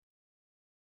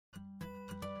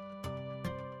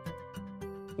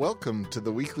Welcome to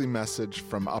the weekly message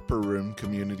from Upper Room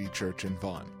Community Church in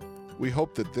Vaughan. We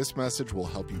hope that this message will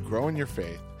help you grow in your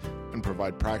faith and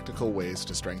provide practical ways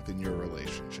to strengthen your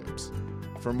relationships.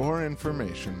 For more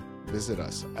information, visit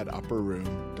us at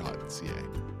upperroom.ca.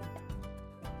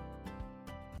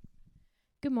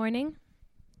 Good morning.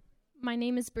 My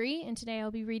name is Bree, and today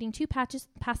I'll be reading two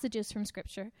passages from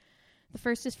Scripture. The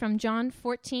first is from John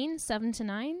 14,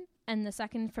 7-9, and the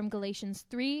second from Galatians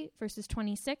 3, verses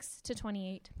 26 to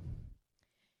 28.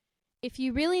 If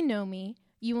you really know me,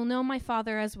 you will know my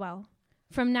Father as well.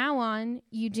 From now on,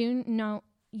 you do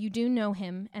know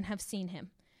him and have seen him.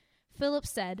 Philip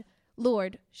said,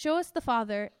 Lord, show us the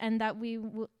Father, and that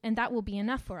will be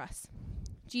enough for us.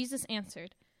 Jesus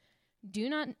answered,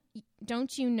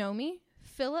 Don't you know me,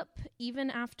 Philip, even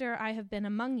after I have been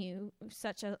among you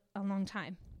such a long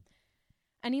time?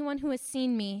 Anyone who has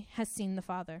seen me has seen the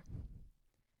Father.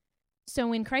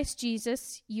 So in Christ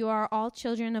Jesus, you are all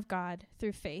children of God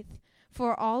through faith.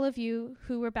 For all of you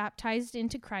who were baptized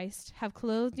into Christ have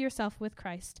clothed yourself with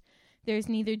Christ. There is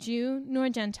neither Jew nor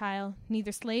Gentile,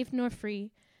 neither slave nor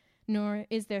free, nor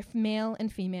is there male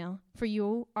and female, for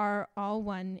you are all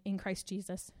one in Christ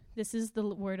Jesus. This is the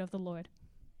word of the Lord.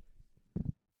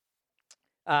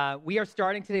 We are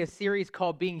starting today a series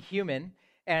called Being Human,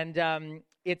 and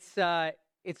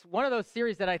it's one of those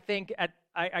series that I think,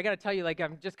 I got to tell you,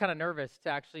 I'm just kind of nervous to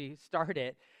actually start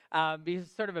it, because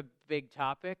it's sort of a big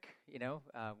topic,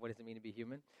 what does it mean to be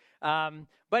human?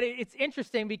 But it's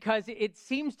interesting because it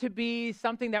seems to be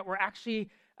something that we're actually,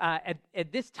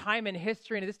 at this time in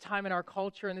history and at this time in our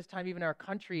culture and this time even in our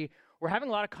country, we're having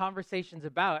a lot of conversations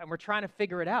about, and we're trying to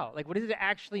figure it out. What does it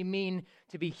actually mean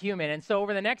to be human? And so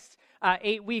over the next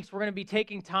 8 weeks, we're going to be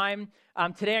taking time.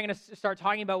 Today, I'm going to start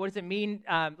talking about what does it mean,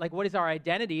 what is our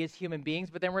identity as human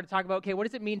beings? But then we're going to talk about, what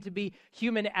does it mean to be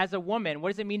human as a woman? What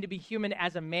does it mean to be human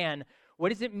as a man? What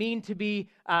does it mean to be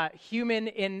human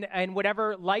in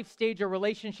whatever life stage or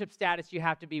relationship status you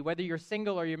have to be, whether you're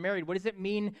single or you're married? What does it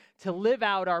mean to live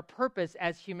out our purpose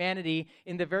as humanity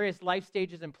in the various life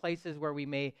stages and places where we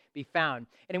may be found?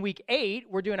 And in week 8,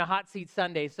 we're doing a Hot Seat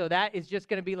Sunday, so that is just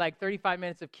going to be 35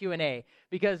 minutes of Q&A,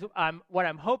 because what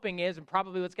I'm hoping is, and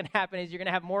probably what's going to happen is you're going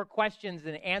to have more questions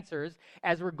than answers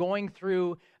as we're going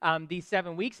through these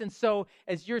 7 weeks. And so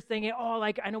as you're thinking,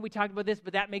 I know we talked about this,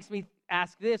 but that makes me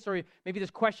ask this, or maybe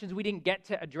there's questions we didn't get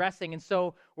to addressing. And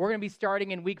so we're going to be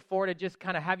starting in week 4 to just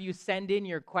kind of have you send in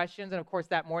your questions. And of course,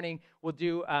 that morning we'll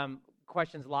do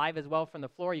questions live as well from the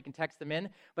floor. You can text them in.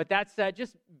 But that's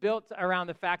just built around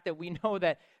the fact that we know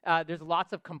that there's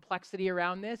lots of complexity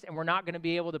around this, and we're not going to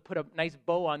be able to put a nice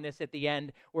bow on this at the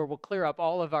end where we'll clear up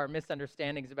all of our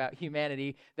misunderstandings about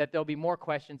humanity, that there'll be more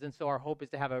questions. And so our hope is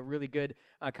to have a really good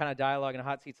kind of dialogue in a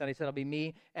Hot Seat Sunday. So it'll be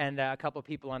me and a couple of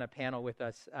people on a panel with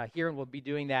us here, and we'll be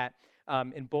doing that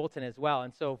in Bolton as well.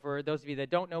 And so for those of you that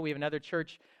don't know, we have another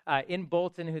church in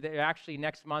Bolton who they actually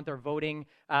next month are voting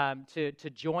to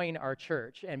join our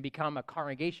church and become a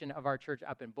congregation of our church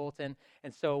up in Bolton.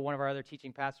 And so one of our other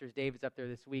teaching pastors, Dave, is up there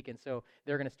this week. And so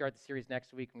they're going to start the series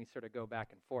next week, and we sort of go back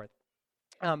and forth.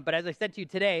 But as I said to you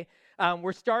today,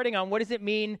 we're starting on what does it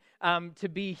mean to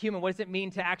be human? What does it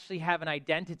mean to actually have an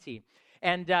identity?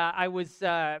 And I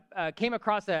came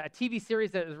across a TV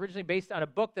series that was originally based on a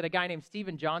book that a guy named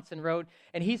Stephen Johnson wrote,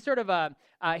 and he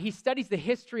he studies the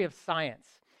history of science.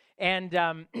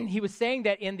 And he was saying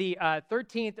that in the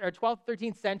 12th,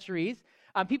 13th centuries,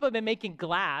 people have been making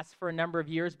glass for a number of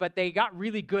years, but they got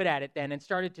really good at it then and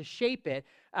started to shape it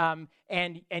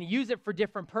and use it for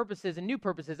different purposes and new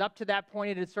purposes. Up to that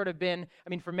point, it had sort of been,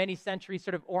 for many centuries,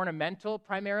 sort of ornamental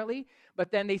primarily. But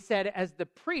then they said as the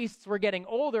priests were getting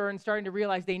older and starting to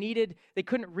realize they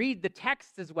couldn't read the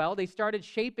text as well, they started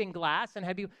shaping glass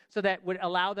so that would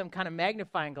allow them kind of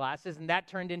magnifying glasses, and that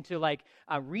turned into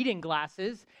reading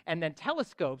glasses and then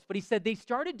telescopes. But he said they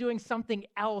started doing something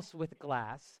else with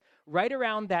glass right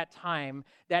around that time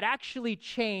that actually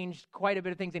changed quite a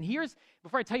bit of things. And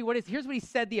before I tell you here's what he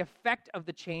said the effect of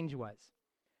the change was.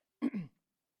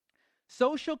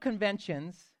 Social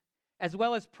conventions, as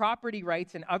well as property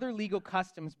rights and other legal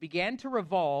customs, began to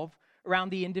revolve around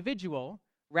the individual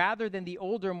rather than the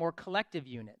older, more collective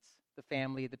units, the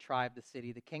family, the tribe, the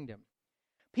city, the kingdom.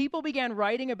 People began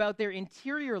writing about their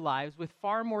interior lives with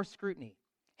far more scrutiny.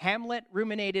 Hamlet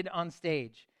ruminated on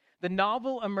stage. The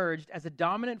novel emerged as a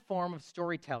dominant form of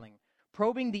storytelling,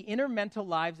 probing the inner mental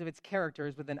lives of its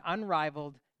characters with an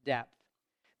unrivaled depth.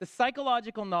 The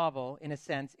psychological novel, in a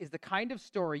sense, is the kind of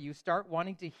story you start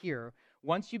wanting to hear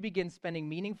once you begin spending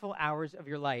meaningful hours of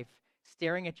your life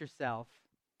staring at yourself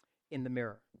in the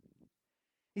mirror.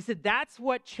 He said that's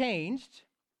what changed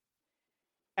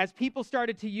as people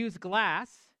started to use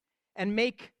glass and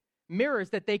make mirrors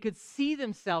that they could see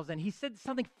themselves in. He said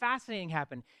something fascinating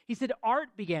happened. He said art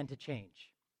began to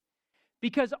change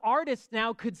because artists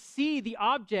now could see the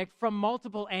object from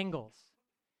multiple angles.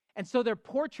 And so their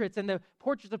portraits and the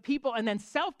portraits of people and then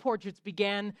self-portraits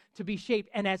began to be shaped.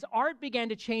 And as art began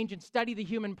to change and study the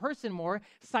human person more,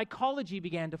 psychology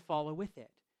began to follow with it.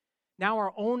 Now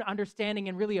our own understanding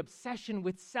and really obsession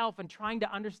with self and trying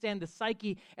to understand the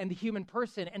psyche and the human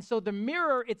person. And so the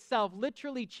mirror itself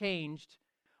literally changed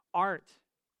art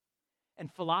and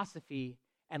philosophy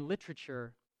and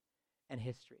literature and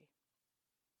history.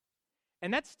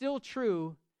 And that's still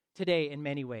true today in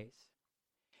many ways.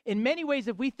 In many ways,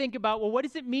 if we think about, well, what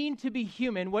does it mean to be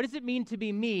human? What does it mean to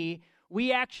be me?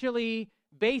 We actually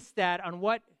base that on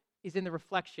what is in the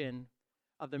reflection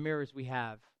of the mirrors we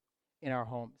have in our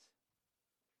homes.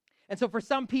 And so for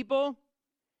some people,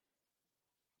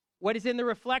 what is in the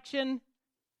reflection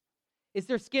is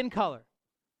their skin color.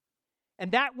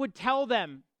 And that would tell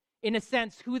them, in a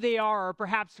sense, who they are or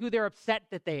perhaps who they're upset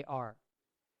that they are.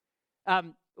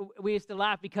 We used to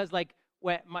laugh because, like,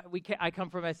 I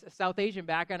come from a South Asian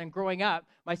background, and growing up,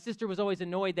 my sister was always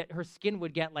annoyed that her skin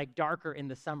would get like darker in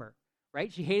the summer,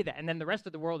 right? She hated that. And then the rest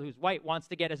of the world who's white wants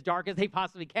to get as dark as they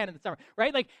possibly can in the summer,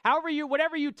 right? Like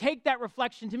whatever you take that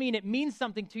reflection to mean, it means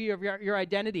something to you of your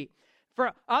identity.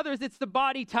 For others, it's the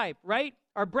body type, right?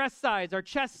 Our breast size, our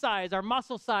chest size, our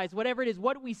muscle size, whatever it is,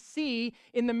 what we see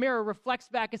in the mirror reflects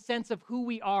back a sense of who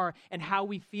we are and how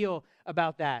we feel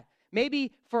about that.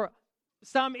 Maybe for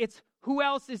some, it's who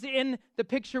else is in the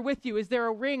picture with you? Is there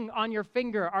a ring on your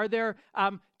finger? Are there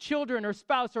children or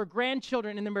spouse or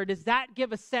grandchildren in the mirror? Does that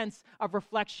give a sense of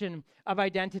reflection of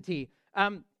identity?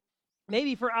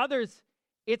 Maybe for others,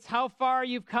 it's how far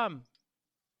you've come.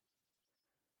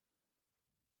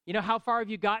 You know, how far have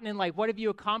you gotten in life? What have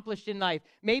you accomplished in life?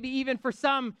 Maybe even for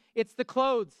some, it's the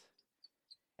clothes.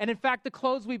 And in fact, the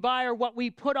clothes we buy or what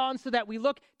we put on so that we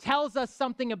look tells us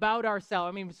something about ourselves.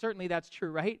 I mean, certainly that's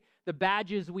true, right? The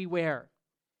badges we wear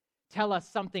tell us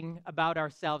something about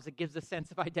ourselves. It gives a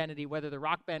sense of identity, whether the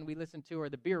rock band we listen to or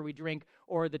the beer we drink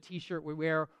or the t-shirt we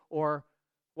wear or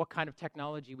what kind of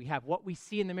technology we have. What we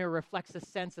see in the mirror reflects a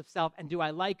sense of self, and do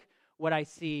I like what I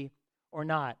see or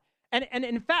not? And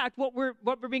in fact, what we're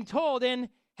being told in,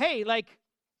 hey, like,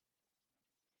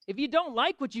 if you don't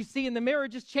like what you see in the mirror,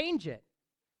 just change it.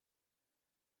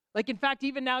 Like, in fact,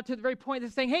 even now to the very point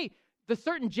of saying, hey, the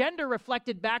certain gender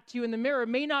reflected back to you in the mirror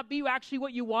may not be actually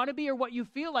what you want to be or what you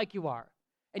feel like you are.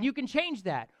 And you can change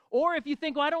that. Or if you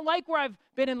think, well, I don't like where I've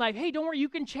been in life, hey, don't worry, you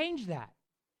can change that.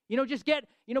 You know, just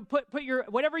put your,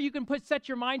 whatever you can set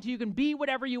your mind to, you can be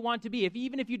whatever you want to be.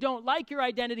 Even if you don't like your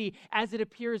identity as it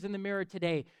appears in the mirror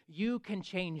today, you can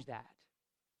change that.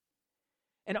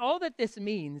 And all that this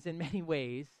means in many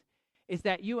ways is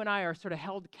that you and I are sort of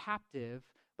held captive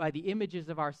by the images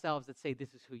of ourselves that say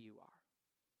this is who you are.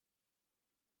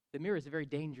 The mirror is a very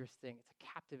dangerous thing. It's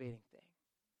a captivating thing.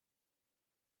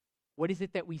 What is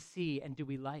it that we see, and do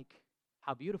we like?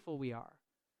 How beautiful we are.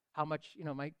 How much,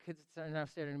 my kids are now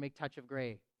starting to make touch of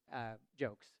gray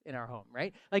jokes in our home,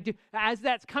 right? Like, as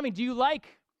that's coming, do you like,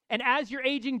 and as you're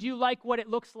aging, do you like what it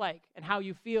looks like and how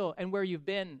you feel and where you've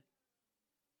been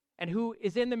and who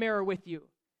is in the mirror with you?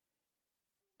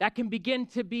 That can begin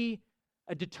to be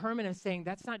a determinant of saying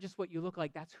that's not just what you look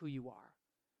like, that's who you are.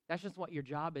 That's just what your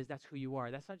job is. That's who you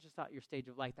are. That's not just about your stage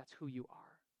of life. That's who you are.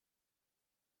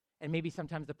 And maybe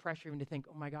sometimes the pressure even to think,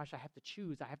 oh my gosh, I have to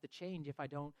choose. I have to change if I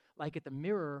don't like it. The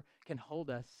mirror can hold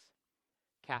us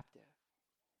captive.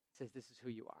 It says this is who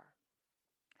you are.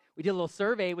 We did a little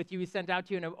survey with you. We sent out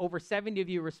to you, and over 70 of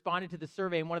you responded to the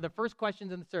survey. And one of the first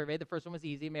questions in the survey, the first one was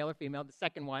easy, male or female. The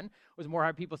second one was more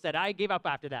hard. People said, I gave up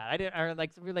after that. Some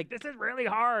people were like, this is really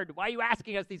hard. Why are you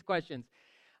asking us these questions?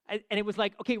 And it was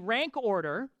like, okay, rank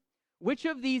order. Which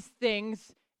of these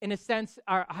things, in a sense,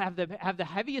 have the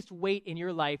heaviest weight in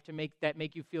your life to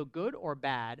make you feel good or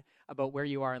bad about where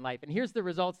you are in life? And here's the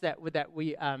results that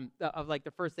we of like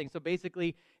the first thing. So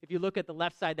basically, if you look at the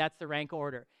left side, that's the rank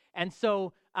order. And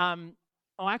so,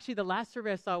 actually, the last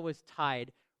survey I saw was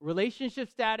tied. Relationship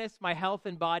status, my health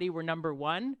and body were number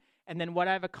one, and then what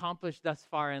I've accomplished thus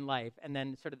far in life, and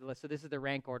then sort of the list. So this is the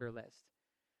rank order list.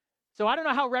 So I don't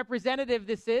know how representative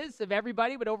this is of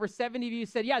everybody, but over 70 of you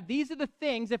said, yeah, these are the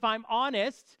things, if I'm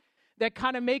honest, that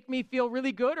kind of make me feel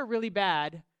really good or really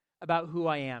bad about who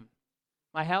I am.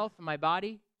 My health and my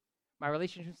body, my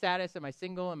relationship status, am I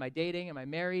single, am I dating, am I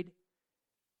married,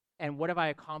 and what have I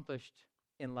accomplished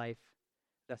in life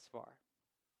thus far?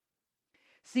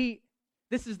 See,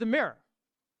 this is the mirror.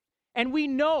 And we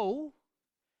know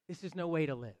this is no way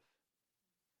to live.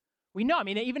 We know,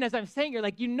 even as I'm saying, you're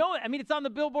like, it's on the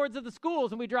billboards of the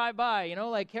schools when we drive by,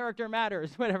 like character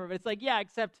matters, whatever. But it's like, yeah,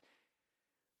 except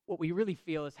what we really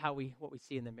feel is what we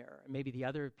see in the mirror. And maybe the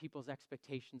other people's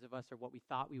expectations of us or what we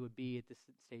thought we would be at this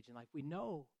stage in life. We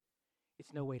know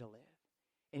it's no way to live.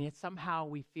 And yet somehow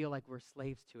we feel like we're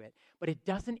slaves to it. But it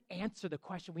doesn't answer the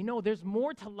question. We know there's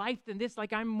more to life than this.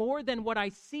 Like, I'm more than what I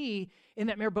see in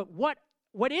that mirror. But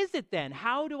what is it then?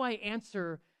 How do I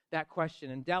answer that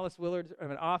question? And Dallas Willard,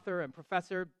 an author and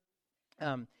professor,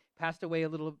 passed away a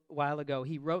little while ago.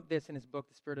 He wrote this in his book,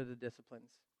 The Spirit of the Disciplines.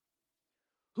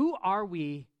 Who are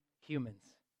we humans?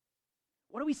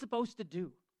 What are we supposed to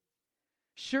do?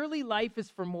 Surely life is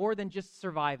for more than just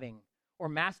surviving or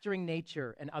mastering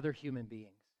nature and other human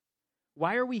beings.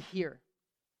 Why are we here?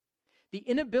 The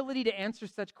inability to answer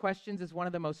such questions is one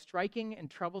of the most striking and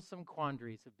troublesome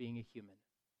quandaries of being a human.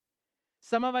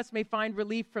 Some of us may find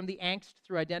relief from the angst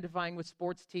through identifying with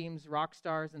sports teams, rock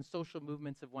stars, and social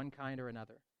movements of one kind or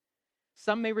another.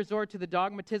 Some may resort to the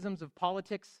dogmatisms of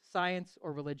politics, science,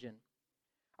 or religion.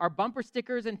 Our bumper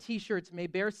stickers and T-shirts may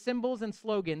bear symbols and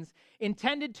slogans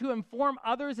intended to inform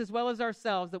others as well as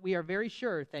ourselves that we are very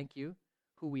sure, thank you,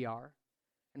 who we are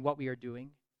and what we are doing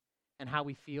and how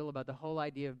we feel about the whole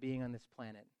idea of being on this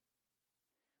planet.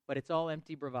 But it's all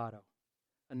empty bravado,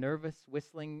 a nervous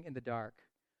whistling in the dark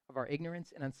of our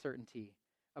ignorance and uncertainty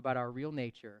about our real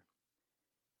nature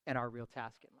and our real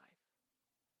task in life.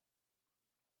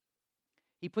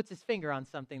 He puts his finger on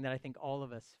something that I think all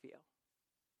of us feel.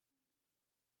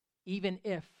 Even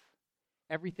if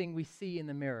everything we see in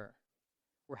the mirror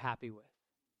we're happy with,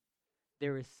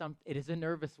 it is a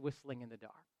nervous whistling in the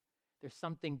dark. There's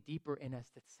something deeper in us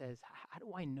that says, how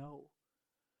do I know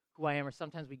who I am? Or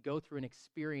sometimes we go through an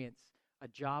experience, a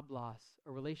job loss,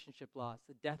 a relationship loss,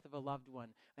 the death of a loved one,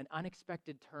 an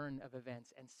unexpected turn of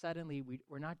events, and suddenly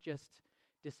we're not just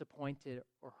disappointed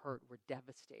or hurt, we're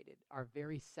devastated. Our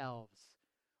very selves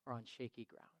are on shaky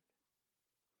ground.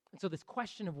 And so this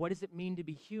question of what does it mean to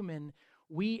be human,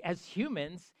 we as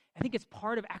humans, I think it's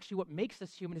part of actually what makes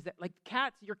us human is that, like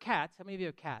your cats, how many of you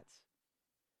have cats?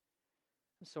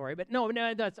 I'm sorry, but no,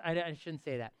 I shouldn't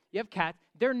say that. You have cats.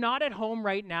 They're not at home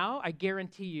right now, I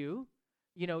guarantee you,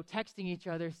 texting each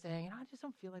other saying, I just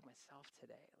don't feel like myself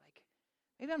today. Like,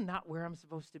 maybe I'm not where I'm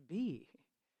supposed to be.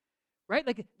 Right?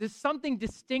 Like, there's something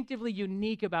distinctively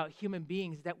unique about human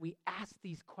beings that we ask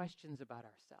these questions about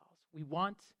ourselves. We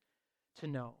want to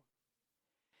know.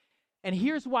 And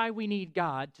here's why we need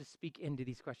God to speak into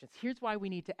these questions. Here's why we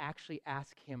need to actually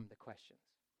ask him the questions.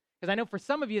 Because I know for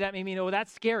some of you that may mean,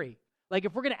 that's scary. Like,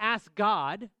 if we're going to ask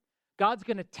God, God's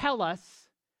going to tell us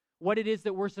what it is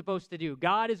that we're supposed to do.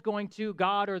 God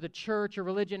or the church or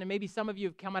religion, and maybe some of you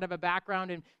have come out of a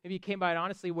background and maybe you came by it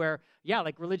honestly where,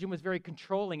 religion was very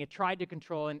controlling. It tried to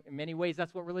control, and in many ways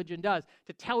that's what religion does,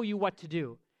 to tell you what to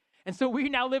do. And so we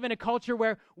now live in a culture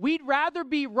where we'd rather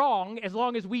be wrong as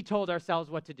long as we told ourselves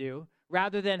what to do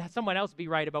rather than someone else be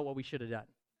right about what we should have done,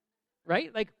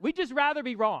 right? Like, we'd just rather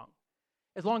be wrong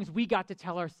as long as we got to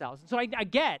tell ourselves. And so I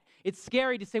get it's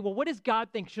scary to say, well, what does God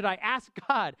think? Should I ask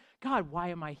God, why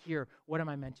am I here? What am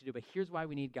I meant to do? But here's why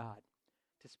we need God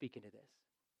to speak into this.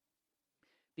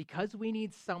 Because we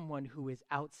need someone who is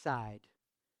outside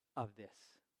of this.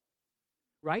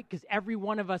 Right? Because every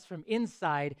one of us from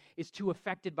inside is too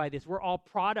affected by this. We're all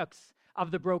products of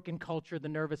the broken culture, the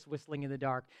nervous whistling in the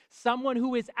dark. Someone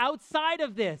who is outside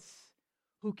of this,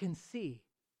 who can see,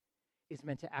 is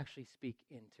meant to actually speak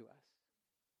into us.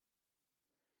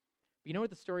 But you know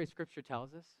what the story of Scripture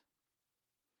tells us?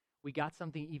 We got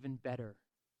something even better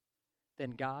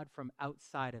than God from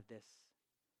outside of this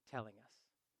telling us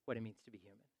what it means to be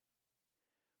human.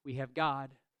 We have God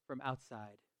from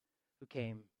outside who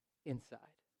came inside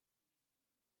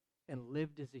and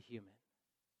lived as a human.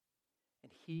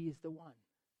 And he is the one,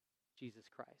 Jesus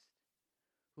Christ,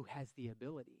 who has the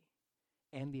ability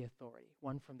and the authority,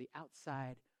 one from the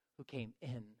outside who came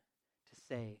in to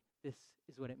say, this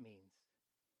is what it means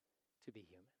to be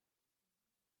human.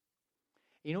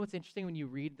 You know what's interesting when you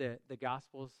read the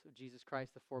Gospels of Jesus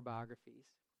Christ, the 4 biographies?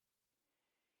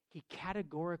 He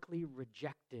categorically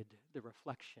rejected the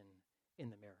reflection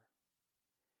in the mirror.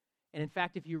 And in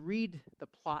fact, if you read the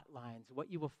plot lines,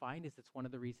 what you will find is it's one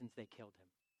of the reasons they killed him.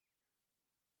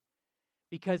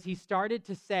 Because he started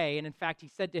to say, and in fact, he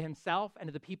said to himself and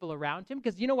to the people around him,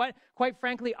 because you know what? Quite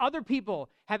frankly, other people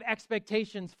have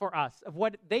expectations for us of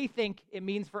what they think it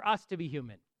means for us to be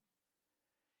human.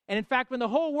 And in fact, when the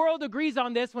whole world agrees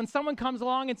on this, when someone comes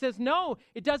along and says, no,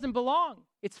 it doesn't belong,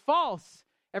 it's false,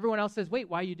 everyone else says, wait,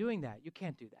 why are you doing that? You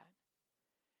can't do that.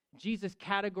 Jesus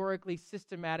categorically,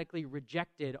 systematically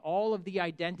rejected all of the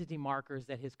identity markers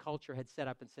that his culture had set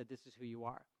up and said, this is who you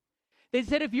are. They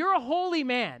said, if you're a holy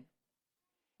man,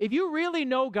 if you really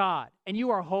know God and you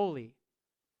are holy,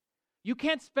 you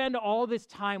can't spend all this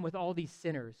time with all these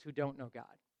sinners who don't know God.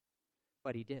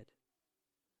 But he did,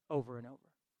 over and over.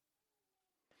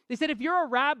 They said, if you're a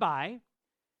rabbi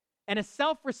and a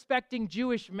self-respecting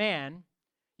Jewish man,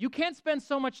 you can't spend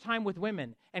so much time with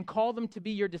women and call them to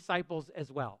be your disciples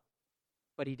as well.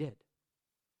 But he did.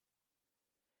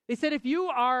 They said, if you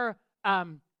are a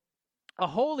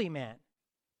holy man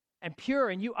and pure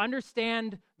and you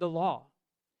understand the law,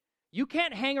 you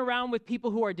can't hang around with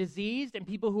people who are diseased and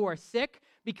people who are sick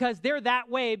because they're that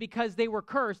way because they were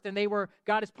cursed and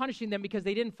God is punishing them because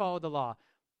they didn't follow the law.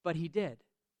 But he did.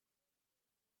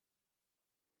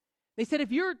 They said,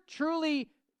 if you're truly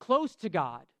close to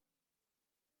God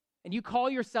and you call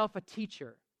yourself a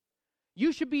teacher,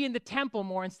 you should be in the temple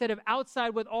more instead of outside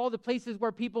with all the places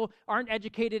where people aren't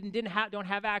educated and don't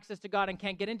have access to God and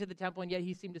can't get into the temple, and yet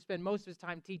he seemed to spend most of his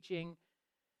time teaching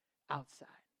outside.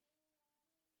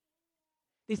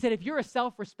 They said, if you're a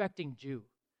self-respecting Jew,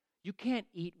 you can't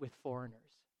eat with foreigners,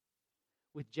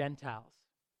 with Gentiles,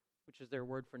 which is their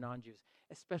word for non-Jews,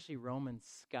 especially Roman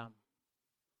scum.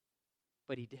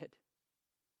 But he did.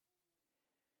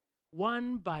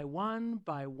 One by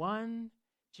one,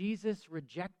 Jesus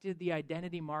rejected the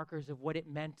identity markers of what it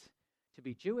meant to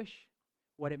be Jewish,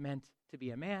 what it meant to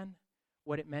be a man,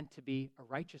 what it meant to be a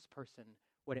righteous person,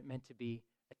 what it meant to be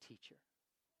a teacher.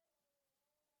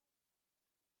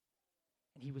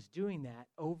 And he was doing that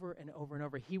over and over and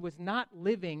over. He was not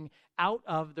living out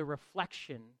of the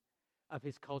reflection of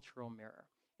his cultural mirror.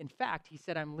 In fact, he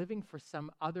said, I'm living for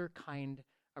some other kind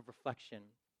of reflection.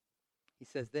 He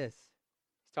says this.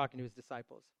 He's talking to his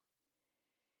disciples.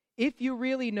 If you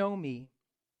really know me,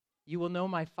 you will know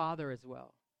my Father as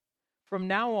well. From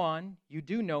now on, you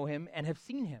do know him and have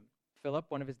seen him. Philip,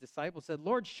 one of his disciples, said,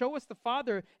 Lord, show us the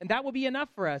Father, and that will be enough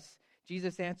for us.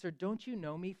 Jesus answered, don't you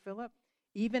know me, Philip?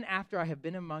 Even after I have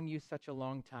been among you such a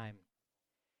long time.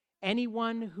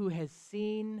 Anyone who has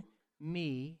seen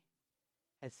me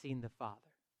has seen the Father.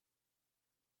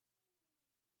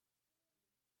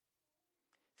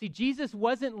 See, Jesus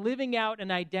wasn't living out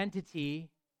an identity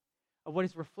of what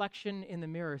his reflection in the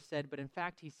mirror said, but in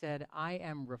fact he said, I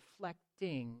am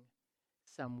reflecting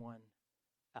someone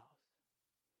else.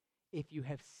 If you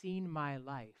have seen my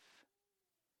life,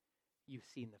 you've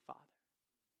seen the Father.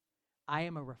 I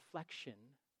am a reflection,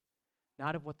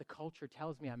 not of what the culture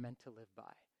tells me I'm meant to live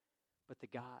by, but the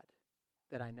God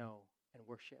that I know and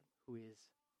worship, who is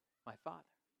my Father.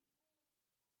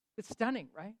 It's stunning,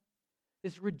 right?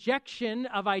 This rejection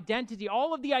of identity,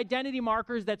 all of the identity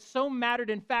markers that so mattered.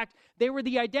 In fact, they were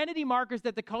the identity markers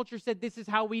that the culture said, this is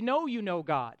how we know you know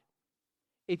God.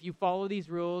 If you follow these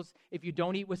rules, if you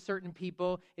don't eat with certain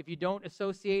people, if you don't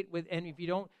associate with, and if you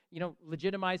don't,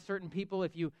 legitimize certain people,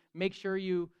 if you make sure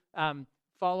you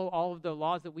follow all of the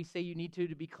laws that we say you need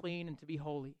to be clean and to be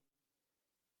holy.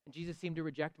 And Jesus seemed to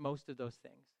reject most of those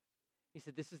things. He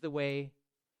said, this is the way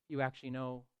you actually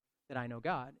know that I know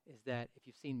God, is that if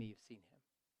you've seen me, you've seen him.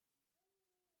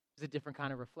 It's a different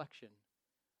kind of reflection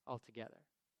altogether.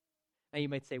 Now you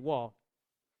might say, well,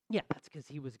 yeah, that's because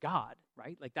he was God,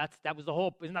 right? Like that was the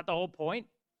whole, isn't that the whole point?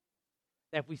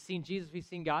 That if we've seen Jesus, we've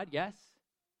seen God, yes.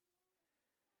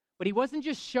 But he wasn't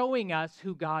just showing us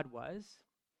who God was.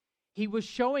 He was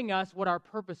showing us what our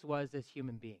purpose was as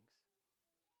human beings.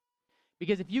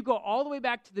 Because if you go all the way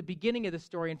back to the beginning of the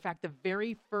story, in fact, the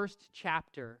very first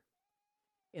chapter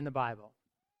in the Bible,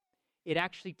 it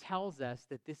actually tells us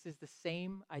that this is the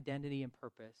same identity and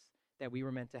purpose that we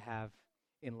were meant to have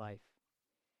in life.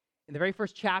 In the very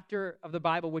first chapter of the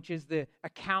Bible, which is the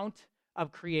account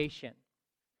of creation,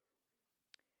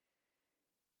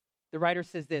 the writer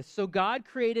says this, so God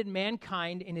created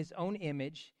mankind in his own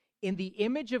image. In the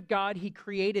image of God, he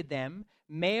created them.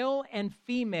 Male and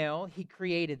female, he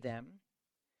created them.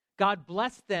 God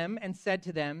blessed them and said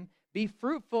to them, be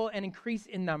fruitful and increase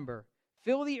in number.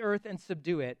 Fill the earth and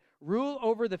subdue it. Rule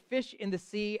over the fish in the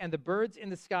sea and the birds in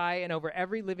the sky and over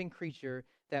every living creature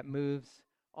that moves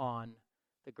on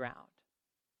the ground.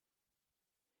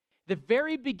 The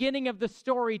very beginning of the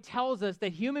story tells us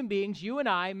that human beings, you and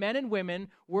I, men and women,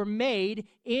 were made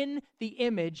in the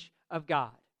image of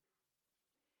God.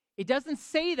 It doesn't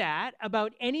say that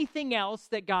about anything else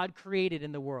that God created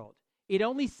in the world. It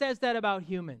only says that about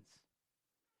humans.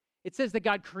 It says that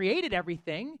God created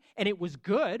everything, and it was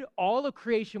good. All of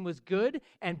creation was good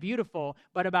and beautiful.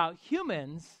 But about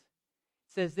humans,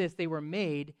 it says this, they were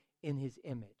made in his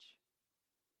image.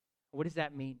 What does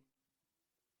that mean?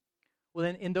 Well,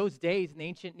 in those days, in the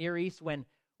ancient Near East,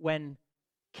 when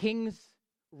kings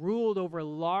ruled over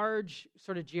large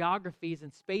sort of geographies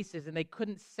and spaces, and they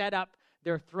couldn't set up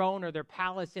their throne or their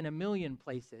palace in a million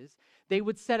places. They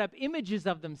would set up images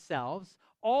of themselves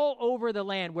all over the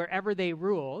land wherever they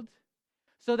ruled,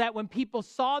 so that when people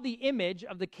saw the image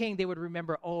of the king, they would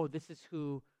remember, oh, this is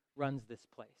who runs this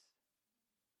place.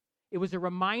 It was a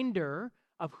reminder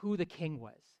of who the king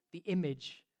was, the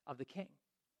image of the king.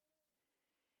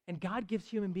 And God gives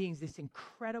human beings this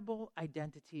incredible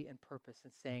identity and purpose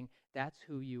in saying, that's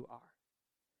who you are.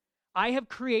 I have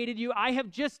created you. I have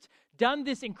just done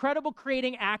this incredible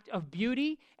creating act of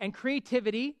beauty and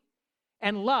creativity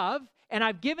and love, and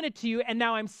I've given it to you, and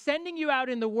now I'm sending you out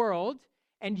in the world,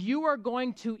 and you are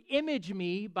going to image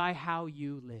me by how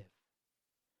you live,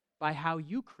 by how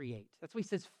you create. That's why he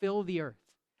says, fill the earth.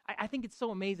 I think it's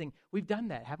so amazing. We've done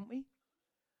that, haven't we?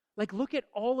 Like, look at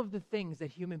all of the things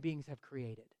that human beings have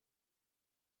created.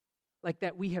 Like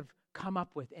that we have come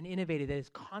up with and innovated that is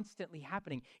constantly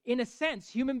happening. In a sense,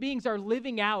 human beings are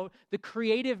living out the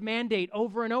creative mandate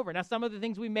over and over. Now, some of the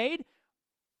things we made,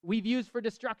 we've used for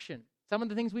destruction. Some of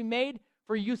the things we made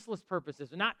for useless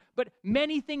purposes. But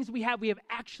many things we have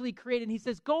actually created. And he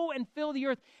says, go and fill the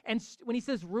earth. And when he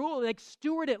says rule, like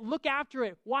steward it, look after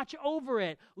it, watch over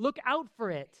it, look out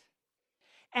for it.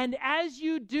 And as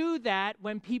you do that,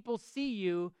 when people see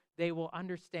you, they will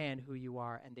understand who you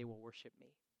are and they will worship me.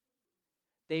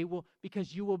 They will,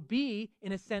 because you will be,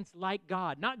 in a sense, like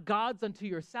God. Not gods unto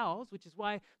yourselves, which is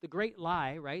why the great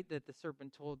lie, right, that the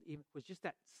serpent told Eve was just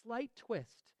that slight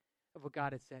twist of what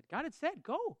God had said. God had said,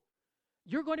 go.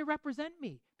 You're going to represent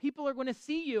me. People are going to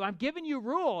see you. I'm giving you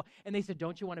rule. And they said,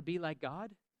 don't you want to be like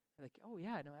God? They're like, oh,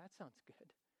 yeah, no, that sounds good.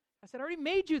 I said, I already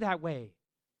made you that way.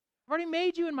 I've already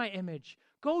made you in my image.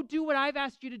 Go do what I've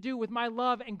asked you to do with my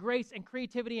love and grace and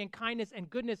creativity and kindness and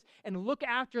goodness and look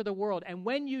after the world. And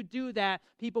when you do that,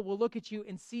 people will look at you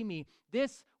and see me.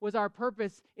 This was our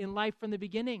purpose in life from the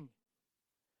beginning.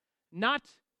 Not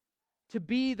to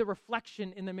be the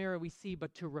reflection in the mirror we see,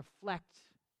 but to reflect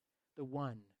the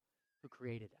one who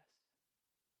created us.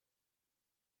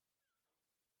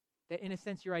 That in a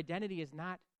sense, your identity is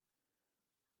not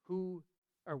who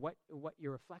or what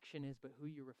your reflection is, but who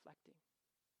you're reflecting.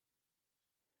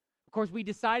 Of course, we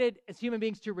decided as human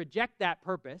beings to reject that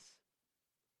purpose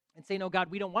and say, no, God,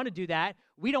 we don't want to do that.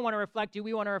 We don't want to reflect you.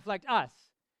 We want to reflect us.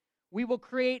 We will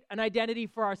create an identity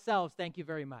for ourselves. Thank you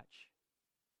very much.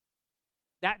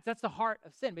 That's the heart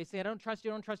of sin. Basically, I don't trust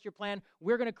you. I don't trust your plan.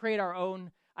 We're going to create our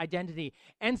own identity.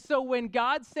 And so when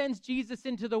God sends Jesus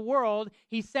into the world,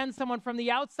 he sends someone from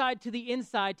the outside to the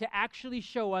inside to actually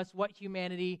show us what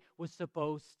humanity was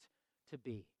supposed to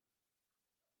be.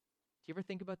 Do you ever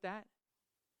think about that?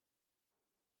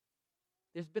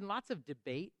 There's been lots of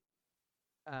debate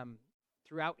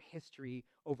throughout history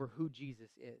over who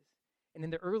Jesus is. And in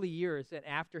the early years and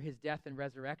after his death and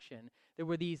resurrection, there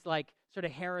were these like sort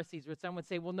of heresies where some would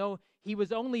say, well, no, he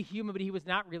was only human, but he was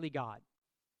not really God.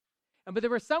 But there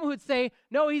were some who would say,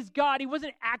 no, he's God. He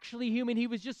wasn't actually human. He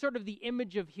was just sort of the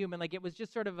image of human. Like it was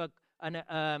just sort of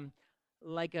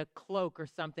like a cloak or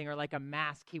something, or like a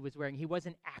mask he was wearing. He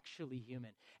wasn't actually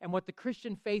human. And what the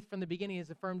Christian faith from the beginning has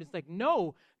affirmed is like,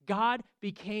 no, God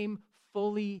became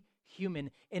fully human.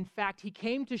 In fact, he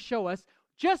came to show us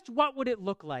just what would it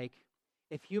look like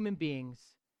if human beings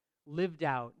lived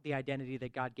out the identity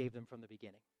that God gave them from the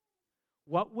beginning.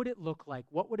 What would it look like?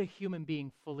 What would a human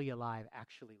being fully alive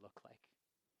actually look like?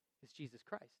 It's Jesus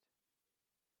Christ.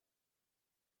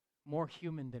 More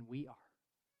human than we are.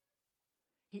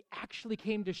 He actually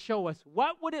came to show us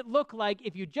what would it look like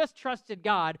if you just trusted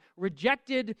God,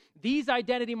 rejected these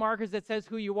identity markers that says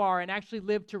who you are, and actually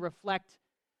lived to reflect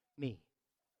me.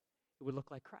 It would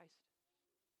look like Christ.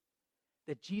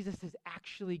 That Jesus has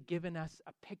actually given us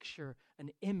a picture,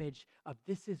 an image of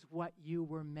this is what you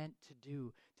were meant to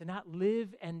do. To not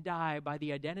live and die by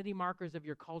the identity markers of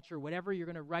your culture, whatever you're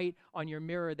going to write on your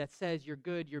mirror that says you're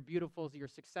good, you're beautiful, you're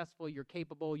successful, you're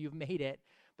capable, you've made it.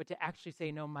 But to actually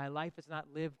say, no, my life is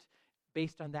not lived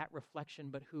based on that reflection,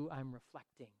 but who I'm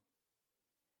reflecting.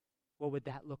 What would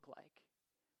that look like?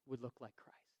 It would look like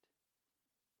Christ.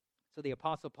 So the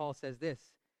Apostle Paul says this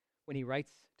when he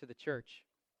writes to the church.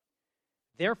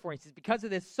 Therefore, he says, because of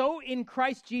this, so in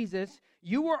Christ Jesus,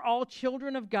 you are all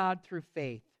children of God through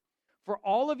faith. For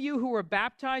all of you who were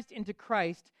baptized into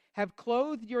Christ have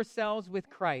clothed yourselves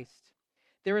with Christ.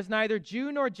 There is neither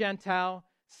Jew nor Gentile,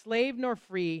 slave nor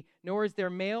free, nor is there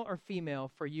male or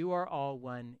female, for you are all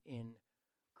one in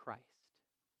Christ.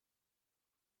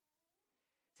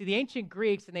 See, the ancient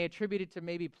Greeks, and they attribute it to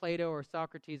maybe Plato or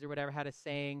Socrates or whatever, had a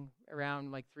saying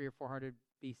around like 300 or 400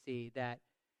 BC that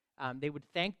they would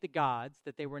thank the gods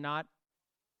that they were not,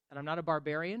 that I'm not a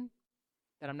barbarian,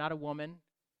 that I'm not a woman,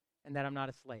 and that I'm not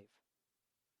a slave.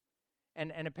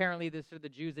 And apparently the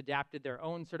Jews adapted their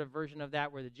own sort of version of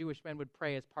that, where the Jewish men would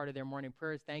pray as part of their morning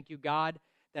prayers, thank you, God,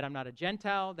 that I'm not a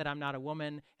Gentile, that I'm not a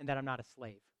woman, and that I'm not a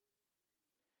slave.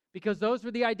 Because those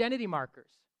were the identity markers.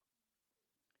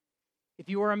 If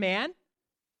you were a man,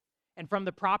 and from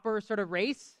the proper sort of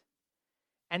race,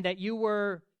 and that you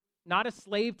were not a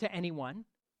slave to anyone,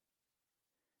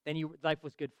 then life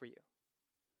was good for you.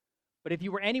 But if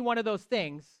you were any one of those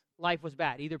things, life was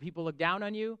bad. Either people looked down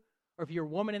on you, or if you're a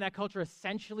woman in that culture,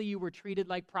 essentially you were treated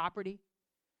like property.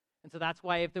 And so that's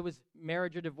why if there was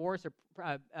marriage or divorce,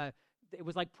 or it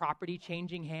was like property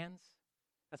changing hands.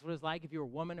 That's what it was like if you were a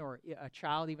woman or a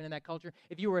child, even in that culture.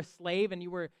 If you were a slave and you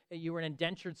were an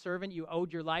indentured servant, you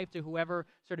owed your life to whoever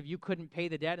sort of you couldn't pay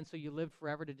the debt, and so you lived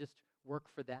forever to just work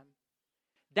for them.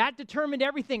 That determined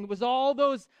everything. It was all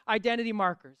those identity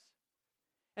markers.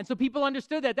 And so people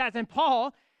understood that. And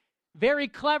Paul very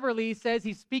cleverly says,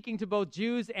 he's speaking to both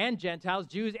Jews and Gentiles,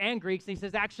 Jews and Greeks, and he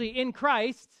says, actually, in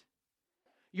Christ,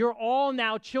 you're all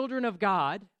now children of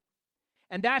God,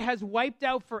 and that has wiped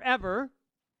out forever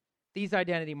these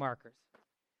identity markers.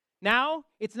 Now,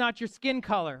 it's not your skin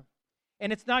color,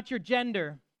 and it's not your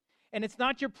gender, and it's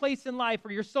not your place in life,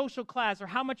 or your social class, or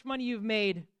how much money you've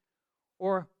made,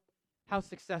 or how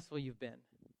successful you've been.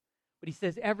 But he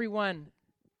says, everyone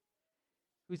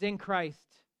who's in Christ,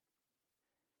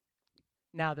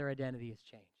 now their identity has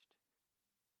changed.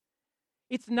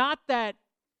 It's not that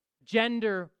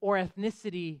gender or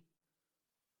ethnicity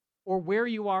or where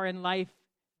you are in life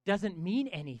doesn't mean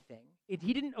anything.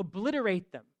 He didn't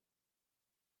obliterate them.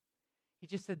 He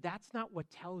just said that's not what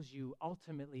tells you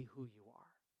ultimately who you are.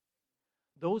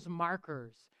 Those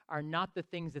markers are not the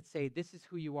things that say this is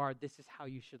who you are, this is how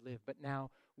you should live, but now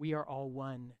we are all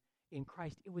one in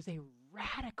Christ. It was a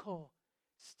radical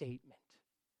statement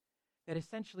that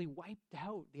essentially wiped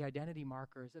out the identity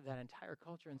markers of that entire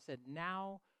culture and said,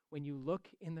 now when you look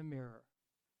in the mirror,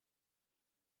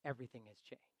 everything has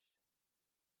changed.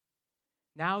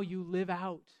 Now you live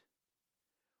out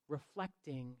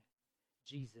reflecting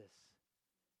Jesus,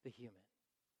 the human.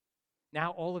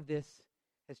 Now all of this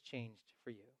has changed for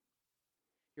you.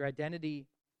 Your identity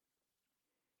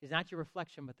is not your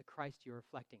reflection, but the Christ you're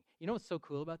reflecting. You know what's so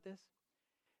cool about this?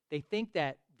 They think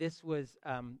that this was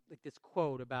like this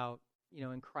quote about,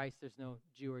 in Christ there's no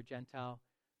Jew or Gentile,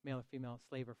 male or female,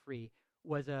 slave or free,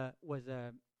 was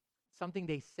something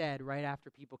they said right after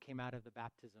people came out of the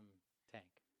baptism tank.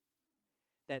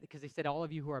 That because they said, all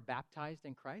of you who are baptized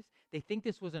in Christ, they think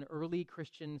this was an early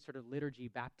Christian sort of liturgy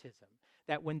baptism.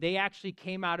 That when they actually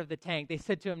came out of the tank, they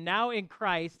said to him, now in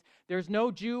Christ, there's no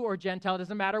Jew or Gentile. It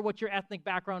doesn't matter what your ethnic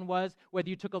background was, whether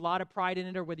you took a lot of pride in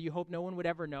it or whether you hope no one would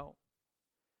ever know.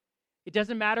 It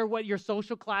doesn't matter what your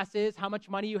social class is, how much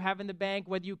money you have in the bank,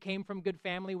 whether you came from good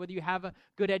family, whether you have a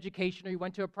good education, or you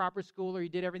went to a proper school, or you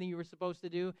did everything you were supposed to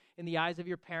do in the eyes of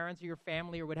your parents or your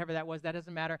family or whatever that was. That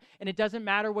doesn't matter. And it doesn't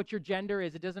matter what your gender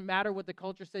is. It doesn't matter what the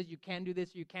culture says you can do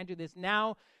this or you can't do this.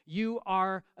 Now you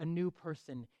are a new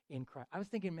person in Christ. I was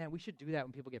thinking, man, we should do that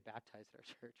when people get baptized at our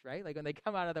church, right? Like when they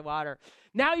come out of the water.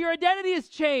 Now your identity has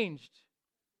changed.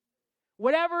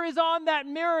 Whatever is on that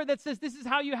mirror that says this is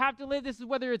how you have to live, this is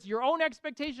whether it's your own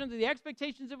expectations or the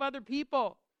expectations of other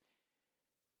people.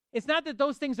 It's not that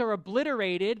those things are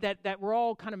obliterated, that we're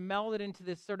all kind of melded into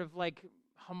this sort of like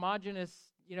homogenous,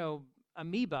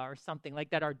 amoeba or something,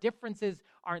 like that our differences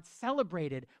aren't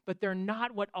celebrated, but they're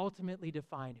not what ultimately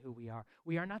define who we are.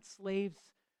 We are not slaves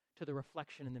to the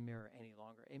reflection in the mirror any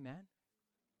longer. Amen?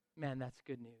 Man, that's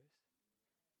good news.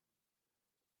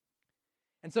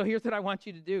 And so here's what I want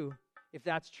you to do. If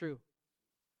that's true.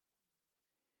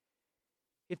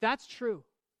 If that's true,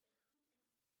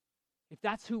 if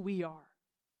that's who we are,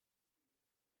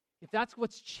 if that's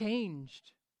what's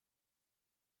changed,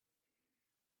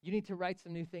 you need to write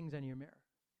some new things on your mirror.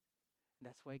 And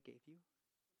that's what I gave you.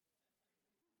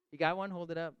 You got one?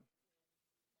 Hold it up.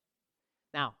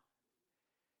 Now,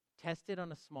 test it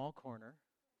on a small corner,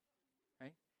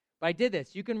 right? But I did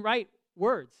this. You can write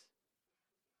words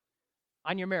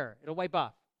on your mirror. It'll wipe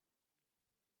off.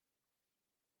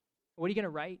 What are you going to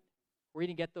write? Where are you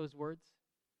going to get those words?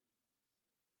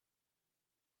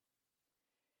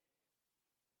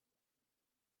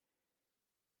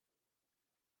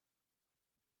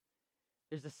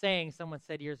 There's a saying someone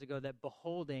said years ago that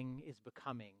beholding is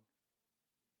becoming.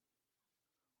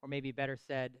 Or maybe better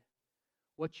said,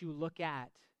 what you look at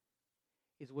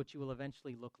is what you will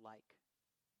eventually look like.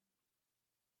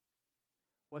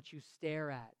 What you stare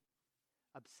at,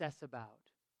 obsess about,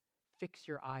 fix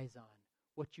your eyes on,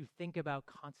 what you think about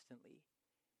constantly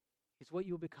is what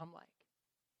you'll become like.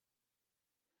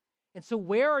 And so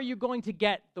where are you going to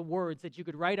get the words that you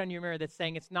could write on your mirror that's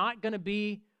saying it's not going to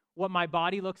be what my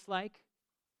body looks like,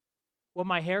 what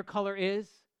my hair color is,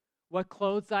 what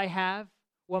clothes I have,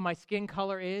 what my skin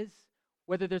color is,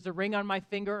 whether there's a ring on my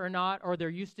finger or not, or there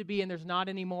used to be and there's not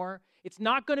anymore. It's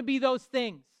not going to be those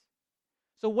things.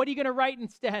 So what are you going to write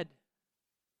instead?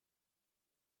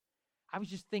 I was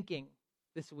just thinking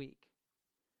this week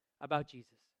about Jesus.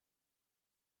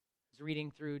 I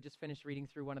was just finished reading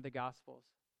through one of the Gospels.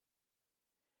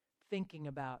 Thinking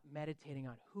about, meditating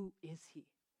on who is he?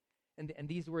 And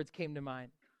these words came to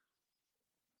mind.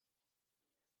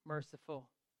 Merciful.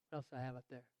 What else do I have up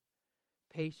there?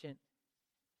 Patient.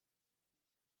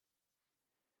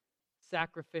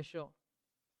 Sacrificial.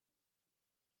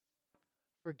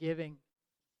 Forgiving.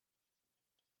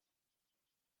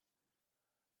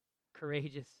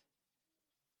 Courageous.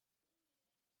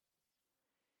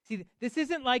 See, this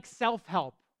isn't like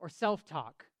self-help or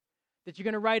self-talk that you're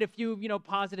going to write a few,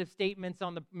 positive statements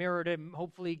on the mirror to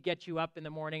hopefully get you up in the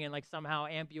morning and like somehow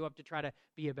amp you up to try to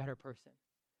be a better person.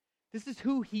 This is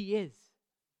who he is.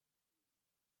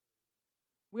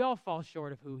 We all fall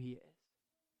short of who he is.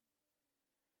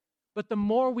 But the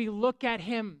more we look at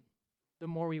him, the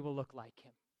more we will look like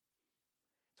him.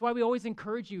 That's why we always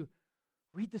encourage you,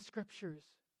 read the scriptures,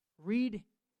 read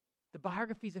the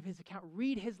biographies of his account,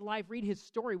 read his life, read his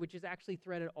story, which is actually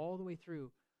threaded all the way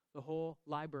through the whole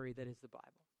library that is the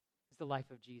Bible. It's the life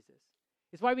of Jesus.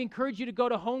 It's why we encourage you to go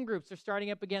to home groups. They're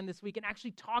starting up again this week and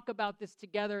actually talk about this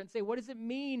together and say, what does it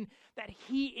mean that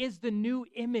he is the new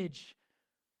image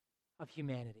of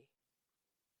humanity?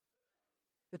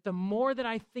 That the more that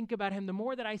I think about him, the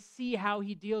more that I see how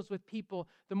he deals with people,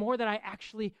 the more that I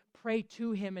actually pray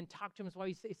to him and talk to him. That's why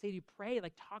we say to you, pray,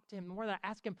 like talk to him. The more that I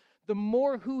ask him, the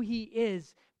more who he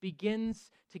is begins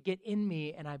to get in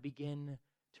me and I begin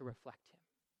to reflect him.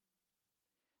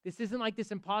 This isn't like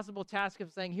this impossible task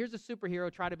of saying, here's a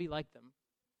superhero, try to be like them.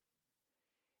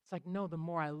 It's like, no, the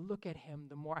more I look at him,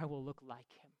 the more I will look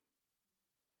like him.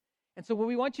 And so what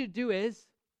we want you to do is,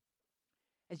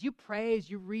 as you pray, as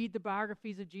you read the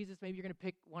biographies of Jesus, maybe you're going to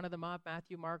pick one of them up,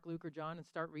 Matthew, Mark, Luke, or John, and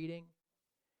start reading.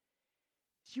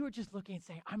 As you are just looking and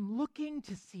saying, I'm looking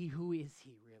to see who is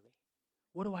he really?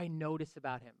 What do I notice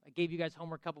about him? I gave you guys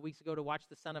homework a couple weeks ago to watch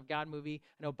the Son of God movie.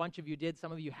 I know a bunch of you did.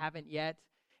 Some of you haven't yet.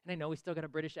 And I know we still got a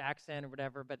British accent or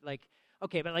whatever, but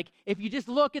if you just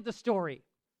look at the story,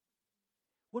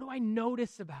 what do I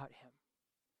notice about him?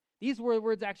 These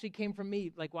words actually came from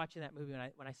me, like watching that movie,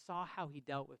 when I saw how he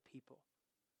dealt with people.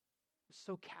 It was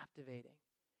so captivating.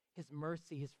 His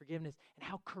mercy, his forgiveness, and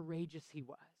how courageous he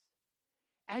was.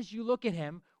 As you look at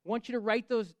him, I want you to write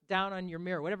those down on your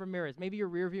mirror, whatever mirror is. Maybe your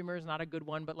rear view mirror is not a good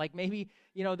one, but like maybe,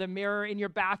 the mirror in your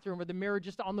bathroom or the mirror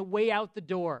just on the way out the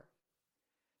door.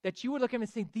 That you would look at him and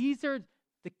say, these are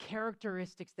the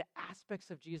characteristics, the aspects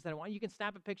of Jesus that I want. You can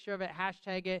snap a picture of it,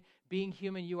 hashtag it, being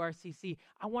human URCC.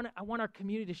 I want our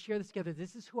community to share this together.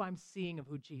 This is who I'm seeing of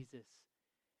who Jesus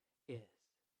is.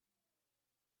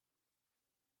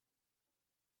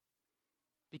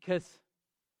 Because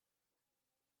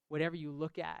whatever you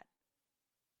look at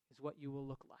is what you will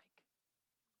look like.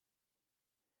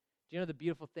 Do you know the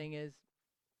beautiful thing is,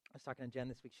 I was talking to Jen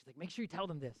this week, she's like, make sure you tell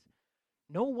them this.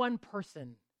 No one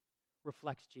person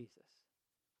reflects Jesus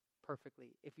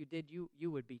perfectly. If you did,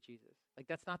 you would be Jesus. Like,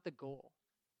 that's not the goal.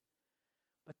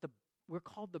 But we're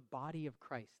called the body of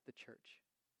Christ, the church.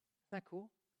 Isn't that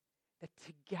cool? That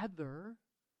together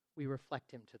we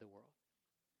reflect him to the world.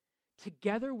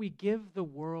 Together we give the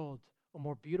world a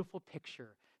more beautiful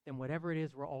picture than whatever it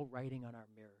is we're all writing on our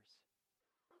mirrors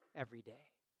every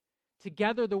day.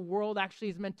 Together the world actually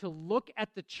is meant to look at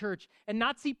the church and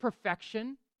not see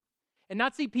perfection, and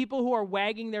not see people who are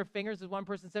wagging their fingers. As one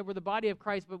person said, we're the body of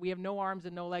Christ, but we have no arms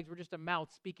and no legs. We're just a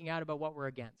mouth speaking out about what we're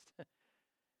against.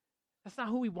 That's not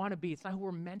who we want to be. It's not who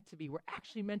we're meant to be. We're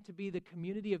actually meant to be the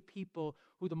community of people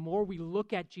who, the more we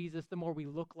look at Jesus, the more we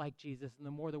look like Jesus, and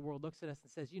the more the world looks at us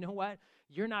and says, you know what?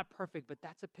 You're not perfect, but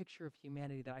that's a picture of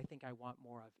humanity that I think I want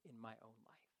more of in my own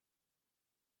life.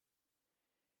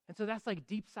 And so that's like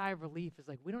deep sigh of relief. Is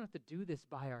like, we don't have to do this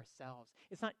by ourselves.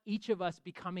 It's not each of us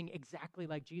becoming exactly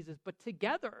like Jesus, but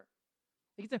together.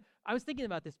 I was thinking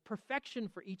about this. Perfection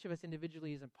for each of us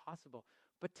individually is impossible.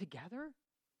 But together,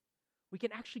 we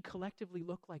can actually collectively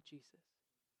look like Jesus.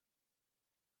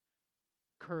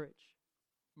 Courage,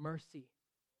 mercy,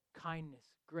 kindness,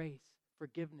 grace,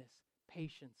 forgiveness,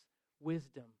 patience,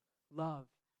 wisdom, love,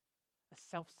 a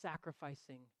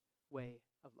self-sacrificing way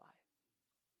of life.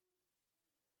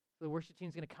 The worship team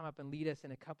is going to come up and lead us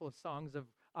in a couple of songs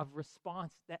of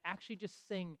response that actually just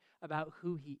sing about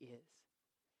who he is.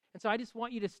 And so I just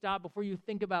want you to stop before you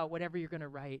think about whatever you're going to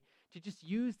write, to just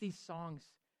use these songs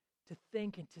to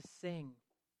think and to sing.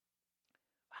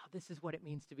 Wow, this is what it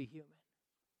means to be human,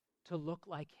 to look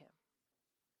like him.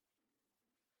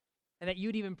 And that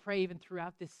you'd even pray even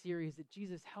throughout this series that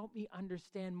Jesus, help me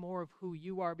understand more of who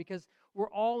you are, because we're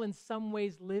all in some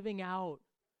ways living out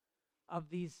of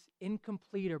these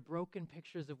incomplete or broken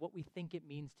pictures of what we think it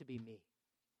means to be me.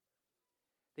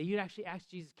 That you'd actually ask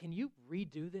Jesus, can you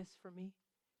redo this for me?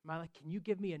 Like, can you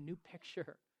give me a new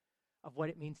picture of what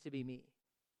it means to be me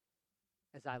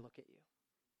as I look at you?